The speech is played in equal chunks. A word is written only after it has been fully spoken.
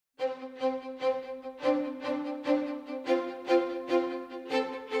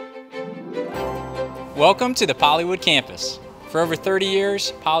Welcome to the POLYWOOD campus. For over 30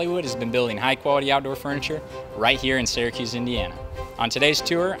 years, POLYWOOD has been building high-quality outdoor furniture right here in Syracuse, Indiana. On today's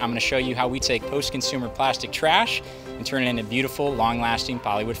tour, I'm going to show you how we take post-consumer plastic trash and turn it into beautiful, long-lasting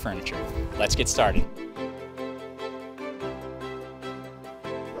POLYWOOD furniture. Let's get started.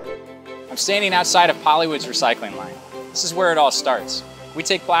 I'm standing outside of POLYWOOD's recycling line. This is where it all starts. We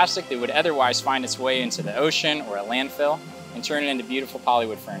take plastic that would otherwise find its way into the ocean or a landfill and turn it into beautiful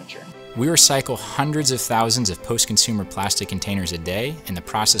POLYWOOD furniture. We recycle hundreds of thousands of post-consumer plastic containers a day in the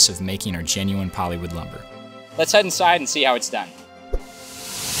process of making our genuine POLYWOOD lumber. Let's head inside and see how it's done. The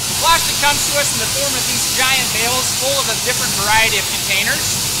plastic comes to us in the form of these giant bales full of a different variety of containers.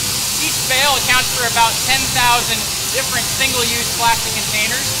 Each bale accounts for about 10,000 different single-use plastic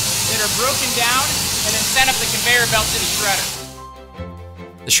containers that are broken down and then sent up the conveyor belt to the shredder.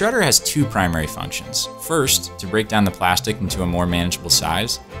 The shredder has two primary functions. First, to break down the plastic into a more manageable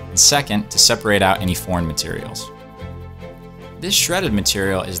size, and second, to separate out any foreign materials. This shredded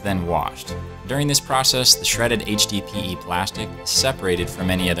material is then washed. During this process, the shredded HDPE plastic is separated from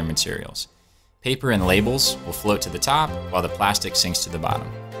any other materials. Paper and labels will float to the top while the plastic sinks to the bottom.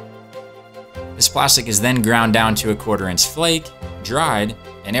 This plastic is then ground down to a 1/4 inch flake, dried,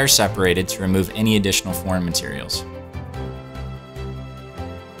 and air separated to remove any additional foreign materials.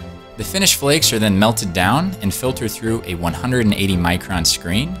 The finished flakes are then melted down and filtered through a 180 micron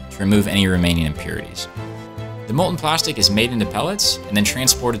screen to remove any remaining impurities. The molten plastic is made into pellets and then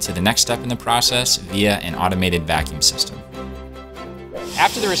transported to the next step in the process via an automated vacuum system.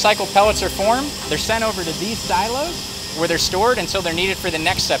 After the recycled pellets are formed, they're sent over to these silos where they're stored until they're needed for the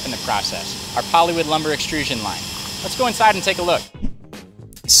next step in the process, our POLYWOOD lumber extrusion line. Let's go inside and take a look.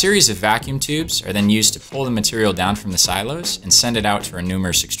 A series of vacuum tubes are then used to pull the material down from the silos and send it out to our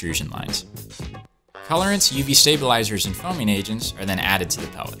numerous extrusion lines. Colorants, UV stabilizers, and foaming agents are then added to the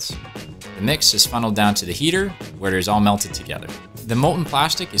pellets. The mix is funneled down to the heater where it is all melted together. The molten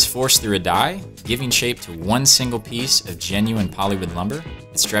plastic is forced through a die, giving shape to one single piece of genuine POLYWOOD lumber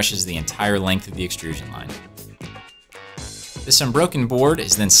that stretches the entire length of the extrusion line. This unbroken board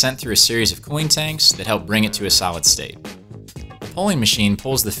is then sent through a series of cooling tanks that help bring it to a solid state. The pulling machine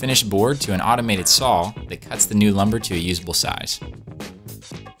pulls the finished board to an automated saw that cuts the new lumber to a usable size.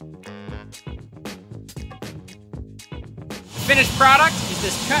 The finished product is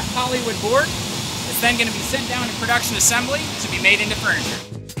this cut POLYWOOD board. It's then going to be sent down to production assembly to be made into furniture.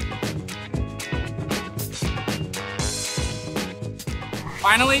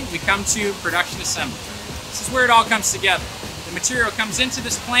 Finally, we come to production assembly. This is where it all comes together. The material comes into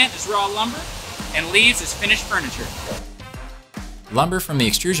this plant as raw lumber and leaves as finished furniture. Lumber from the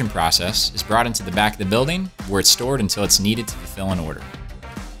extrusion process is brought into the back of the building where it's stored until it's needed to fulfill an order.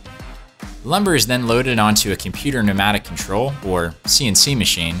 Lumber is then loaded onto a computer pneumatic control, or CNC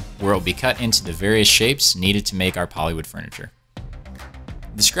machine, where it will be cut into the various shapes needed to make our POLYWOOD furniture.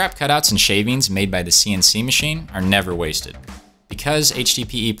 The scrap cutouts and shavings made by the CNC machine are never wasted. Because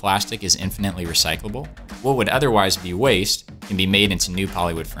HDPE plastic is infinitely recyclable, what would otherwise be waste can be made into new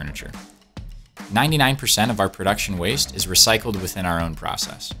POLYWOOD furniture. 99% of our production waste is recycled within our own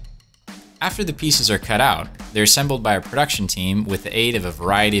process. After the pieces are cut out, they're assembled by our production team with the aid of a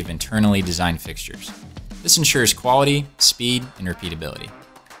variety of internally designed fixtures. This ensures quality, speed, and repeatability.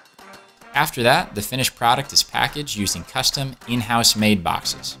 After that, the finished product is packaged using custom, in-house made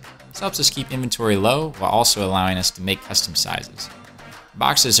boxes. This helps us keep inventory low while also allowing us to make custom sizes.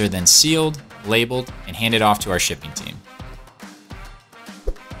 Boxes are then sealed, labeled, and handed off to our shipping team.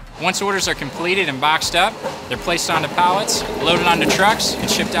 Once orders are completed and boxed up, they're placed onto pallets, loaded onto trucks, and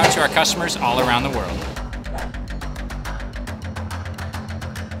shipped out to our customers all around the world.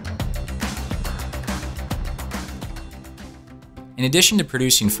 In addition to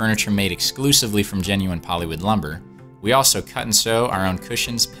producing furniture made exclusively from genuine POLYWOOD lumber, we also cut and sew our own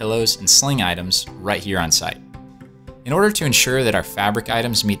cushions, pillows, and sling items right here on site. In order to ensure that our fabric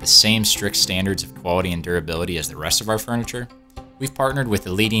items meet the same strict standards of quality and durability as the rest of our furniture, we've partnered with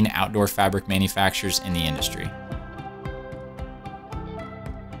the leading outdoor fabric manufacturers in the industry.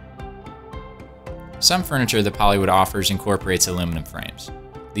 Some furniture that POLYWOOD offers incorporates aluminum frames.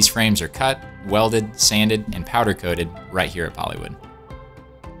 These frames are cut, welded, sanded, and powder coated right here at POLYWOOD.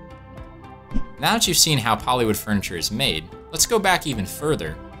 Now that you've seen how POLYWOOD furniture is made, let's go back even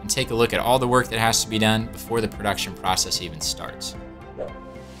further and take a look at all the work that has to be done before the production process even starts.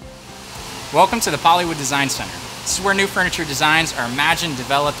 Welcome to the POLYWOOD Design Center. This is where new furniture designs are imagined,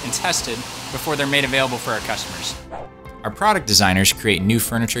 developed, and tested before they're made available for our customers. Our product designers create new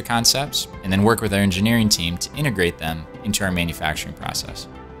furniture concepts and then work with our engineering team to integrate them into our manufacturing process.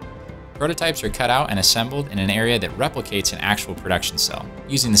 Prototypes are cut out and assembled in an area that replicates an actual production cell,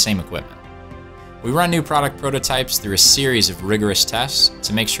 using the same equipment. We run new product prototypes through a series of rigorous tests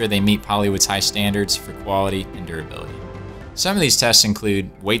to make sure they meet POLYWOOD's high standards for quality and durability. Some of these tests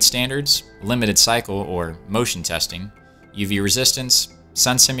include weight standards, limited cycle or motion testing, UV resistance,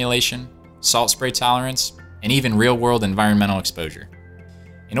 sun simulation, salt spray tolerance, and even real-world environmental exposure.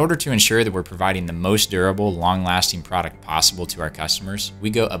 In order to ensure that we're providing the most durable, long-lasting product possible to our customers, we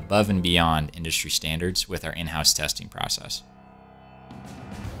go above and beyond industry standards with our in-house testing process.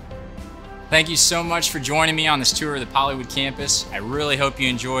 Thank you so much for joining me on this tour of the POLYWOOD campus. I really hope you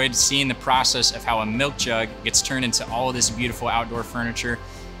enjoyed seeing the process of how a milk jug gets turned into all of this beautiful outdoor furniture.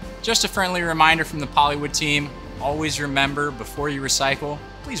 Just a friendly reminder from the POLYWOOD team, always remember before you recycle,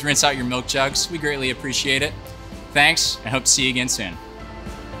 please rinse out your milk jugs. We greatly appreciate it. Thanks, and hope to see you again soon.